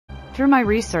Through my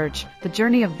research, the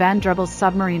journey of Van Drebbel's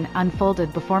submarine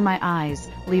unfolded before my eyes,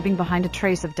 leaving behind a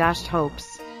trace of dashed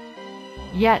hopes.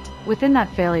 Yet, within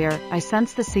that failure, I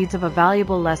sensed the seeds of a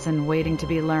valuable lesson waiting to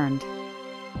be learned.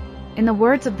 In the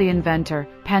words of the inventor,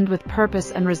 penned with purpose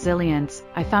and resilience,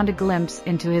 I found a glimpse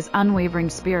into his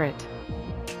unwavering spirit.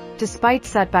 Despite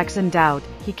setbacks and doubt,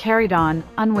 he carried on,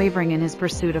 unwavering in his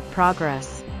pursuit of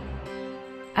progress.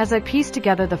 As I pieced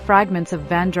together the fragments of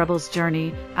Van Drebbel's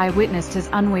journey, I witnessed his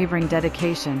unwavering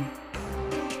dedication.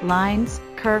 Lines,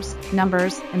 curves,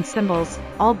 numbers, and symbols,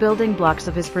 all building blocks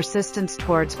of his persistence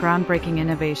towards groundbreaking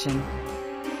innovation.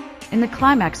 In the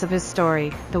climax of his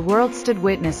story, the world stood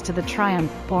witness to the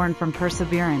triumph born from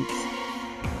perseverance.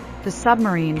 The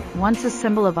submarine, once a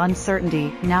symbol of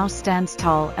uncertainty, now stands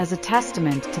tall as a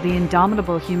testament to the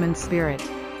indomitable human spirit.